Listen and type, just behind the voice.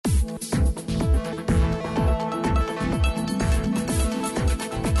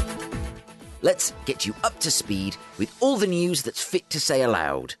let's get you up to speed with all the news that's fit to say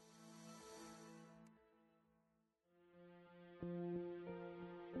aloud.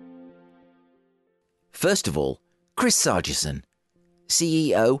 First of all, Chris Sargison,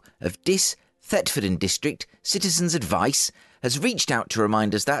 CEO of Diss Thetford and District Citizens Advice, has reached out to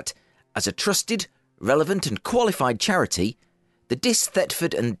remind us that, as a trusted, relevant and qualified charity, the Diss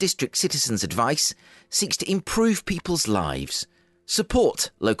Thetford and District Citizens Advice seeks to improve people's lives,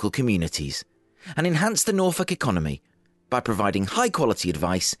 support local communities, and enhance the Norfolk economy by providing high-quality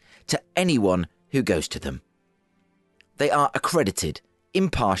advice to anyone who goes to them. They are accredited,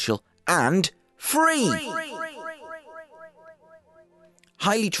 impartial, and free!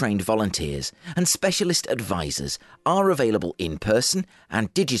 Highly trained volunteers and specialist advisors are available in person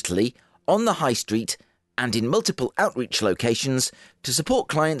and digitally on the high street and in multiple outreach locations to support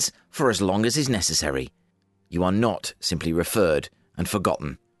clients for as long as is necessary. You are not simply referred and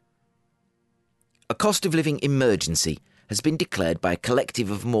forgotten. A cost of living emergency has been declared by a collective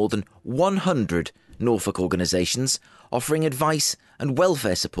of more than 100 Norfolk organisations offering advice and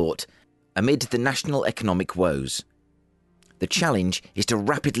welfare support amid the national economic woes. The challenge is to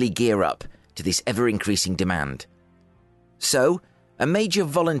rapidly gear up to this ever-increasing demand. So, a major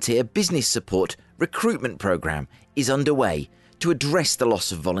volunteer business support recruitment programme is underway to address the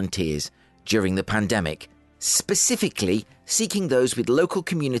loss of volunteers during the pandemic, specifically seeking those with local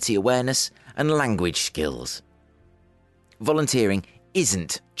community awareness and language skills. Volunteering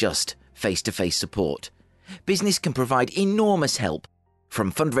isn't just face-to-face support. Business can provide enormous help,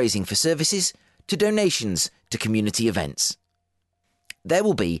 from fundraising for services to donations to community events. There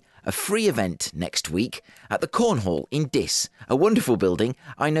will be a free event next week at the Cornhall in Diss, a wonderful building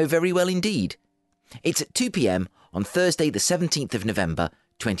I know very well indeed. It's at 2 p.m. on Thursday the 17th of November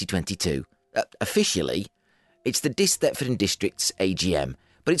 2022. Officially, it's the Diss Thetford and District's AGM,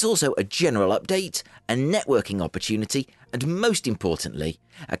 but it's also a general update, a networking opportunity, and most importantly,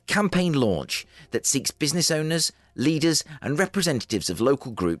 a campaign launch that seeks business owners, leaders and representatives of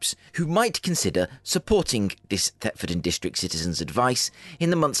local groups who might consider supporting Diss Thetford and District Citizens Advice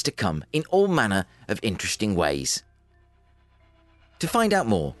in the months to come in all manner of interesting ways. To find out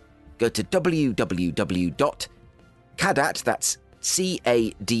more, go to www.cadat, that's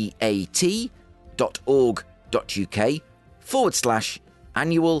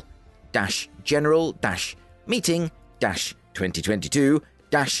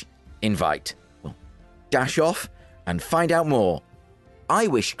Well, dash off and find out more. I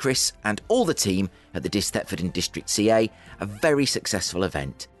wish Chris and all the team at the Diss Thetford and District CA a very successful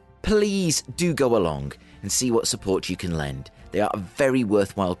event. Please do go along and see what support you can lend. They are a very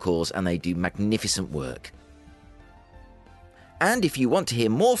worthwhile cause and they do magnificent work. And if you want to hear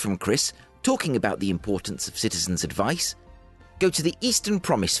more from Chris talking about the importance of citizens' advice, go to the Eastern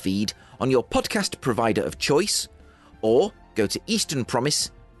Promise feed on your podcast provider of choice, or go to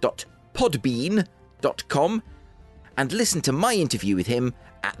easternpromise.podbean.com and listen to my interview with him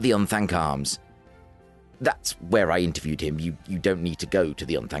at the Unthank Arms. That's where I interviewed him. You don't need to go to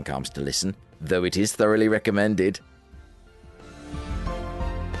the Unthank Arms to listen, though it is thoroughly recommended.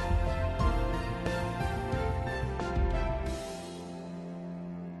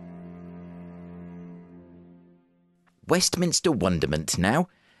 Westminster Wonderment now,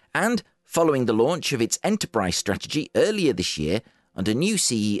 and following the launch of its enterprise strategy earlier this year under new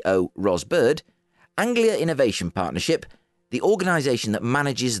CEO Ros Bird, Anglia Innovation Partnership, the organisation that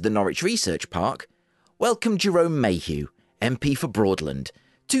manages the Norwich Research Park, welcomed Jerome Mayhew, MP for Broadland,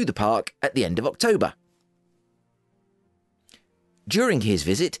 to the park at the end of October. During his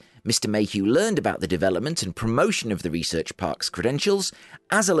visit, Mr Mayhew learned about the development and promotion of the Research Park's credentials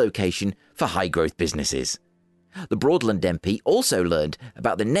as a location for high-growth businesses. The Broadland MP also learned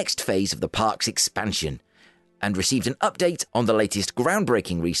about the next phase of the park's expansion and received an update on the latest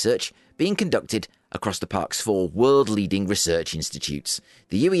groundbreaking research being conducted across the park's 4 world-leading research institutes,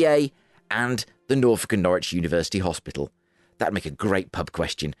 the UEA and the Norfolk and Norwich University Hospital. That'd make a great pub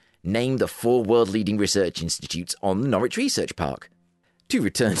question. Name the 4 world-leading research institutes on the Norwich Research Park. To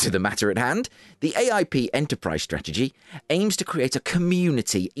return to the matter at hand, the AIP Enterprise Strategy aims to create a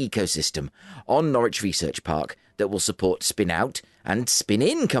community ecosystem on Norwich Research Park that will support spin-out and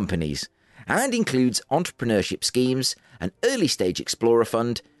spin-in companies, and includes entrepreneurship schemes, an early-stage explorer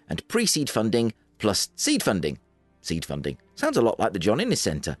fund, and pre-seed funding plus seed funding. Seed funding. Sounds a lot like the John Innes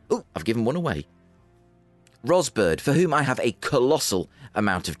Centre. Oh, I've given one away. Ros Bird, for whom I have a colossal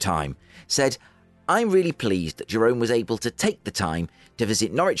amount of time, said, "I'm really pleased that Jerome was able to take the time to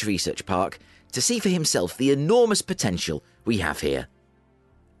visit Norwich Research Park to see for himself the enormous potential we have here.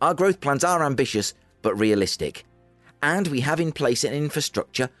 Our growth plans are ambitious but realistic, and we have in place an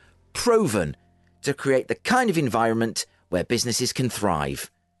infrastructure proven to create the kind of environment where businesses can thrive.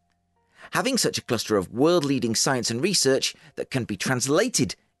 Having such a cluster of world-leading science and research that can be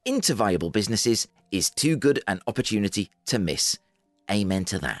translated into viable businesses is too good an opportunity to miss. Amen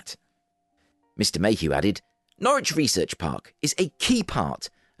to that. Mr. Mayhew added, Norwich Research Park is a key part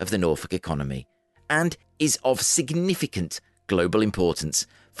of the Norfolk economy and is of significant global importance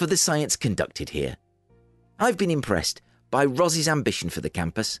for the science conducted here. I've been impressed by Ros's ambition for the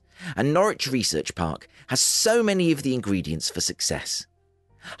campus, and Norwich Research Park has so many of the ingredients for success.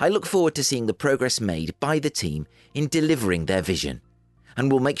 I look forward to seeing the progress made by the team in delivering their vision, and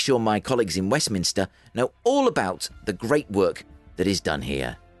will make sure my colleagues in Westminster know all about the great work that is done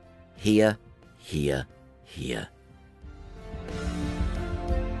here. Here, here, here.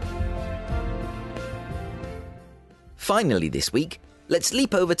 Finally this week, let's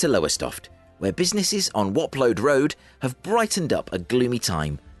leap over to Lowestoft, where businesses on Wopload Road have brightened up a gloomy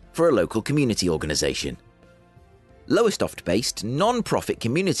time for a local community organisation. Lowestoft-based non-profit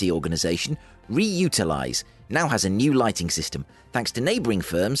community organisation Reutilise now has a new lighting system thanks to neighbouring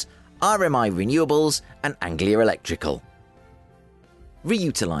firms RMI Renewables and Anglia Electrical.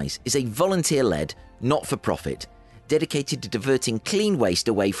 Reutilise is a volunteer-led, not-for-profit, dedicated to diverting clean waste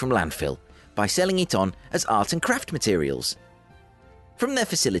away from landfill by selling it on as art and craft materials. From their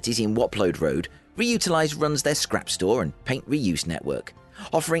facilities in Wopload Road, Reutilise runs their scrap store and paint reuse network,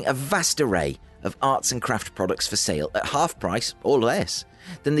 offering a vast array of arts and craft products for sale at half price or less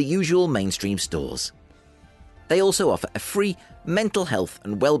than the usual mainstream stores. They also offer a free mental health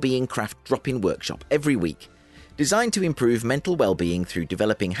and well-being craft drop-in workshop every week, designed to improve mental well-being through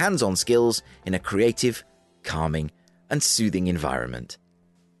developing hands-on skills in a creative, calming and soothing environment.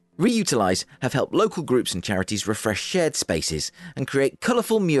 Reutilise have helped local groups and charities refresh shared spaces and create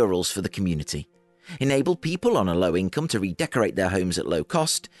colourful murals for the community, enabled people on a low income to redecorate their homes at low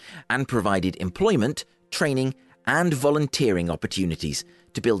cost, and provided employment, training and volunteering opportunities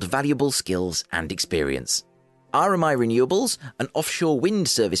to build valuable skills and experience. RMI Renewables, an offshore wind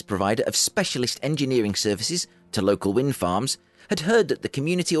service provider of specialist engineering services to local wind farms, had heard that the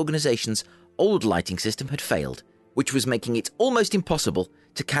community organisation's old lighting system had failed, which was making it almost impossible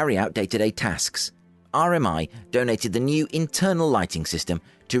to carry out day-to-day tasks. RMI donated the new internal lighting system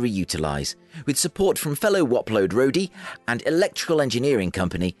to Reutilise, with support from fellow Wopload roadie and electrical engineering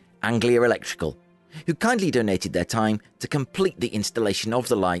company Anglia Electrical, who kindly donated their time to complete the installation of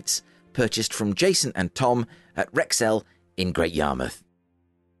the lights purchased from Jason and Tom at Rexel in Great Yarmouth.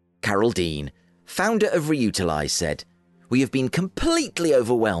 Carol Dean, founder of Reutilise, said, "We have been completely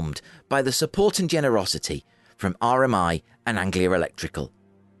overwhelmed by the support and generosity from RMI and Anglia Electrical.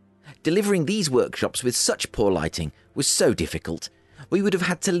 Delivering these workshops with such poor lighting was so difficult, we would have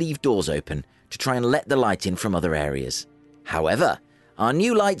had to leave doors open to try and let the light in from other areas. However, our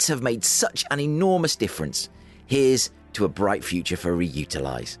new lights have made such an enormous difference. Here's to a bright future for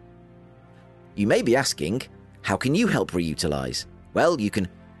Reutilise." You may be asking, how can you help Reutilise? Well, you can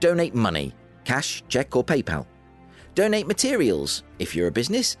donate money, cash, cheque or PayPal. Donate materials. If you're a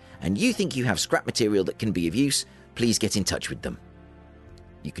business and you think you have scrap material that can be of use, please get in touch with them.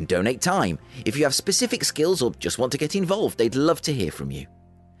 You can donate time. If you have specific skills or just want to get involved, they'd love to hear from you.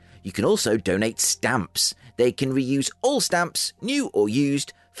 You can also donate stamps. They can reuse all stamps, new or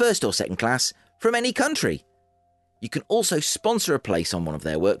used, first or second class, from any country. You can also sponsor a place on one of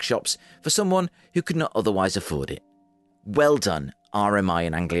their workshops for someone who could not otherwise afford it. Well done, RMI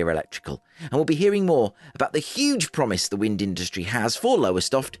and Anglia Electrical, and we'll be hearing more about the huge promise the wind industry has for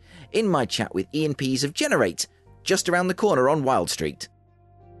Lowestoft in my chat with Ian Pease of Generate, just around the corner on Wild Street.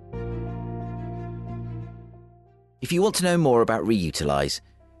 If you want to know more about Reutilise,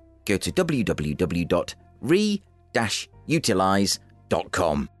 go to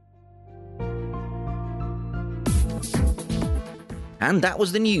www.re-utilise.com. And that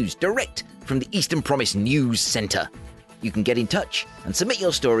was the news, direct from the Eastern Promise News Centre. You can get in touch and submit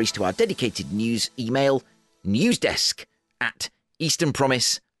your stories to our dedicated news email,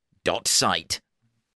 newsdesk@easternpromise.site.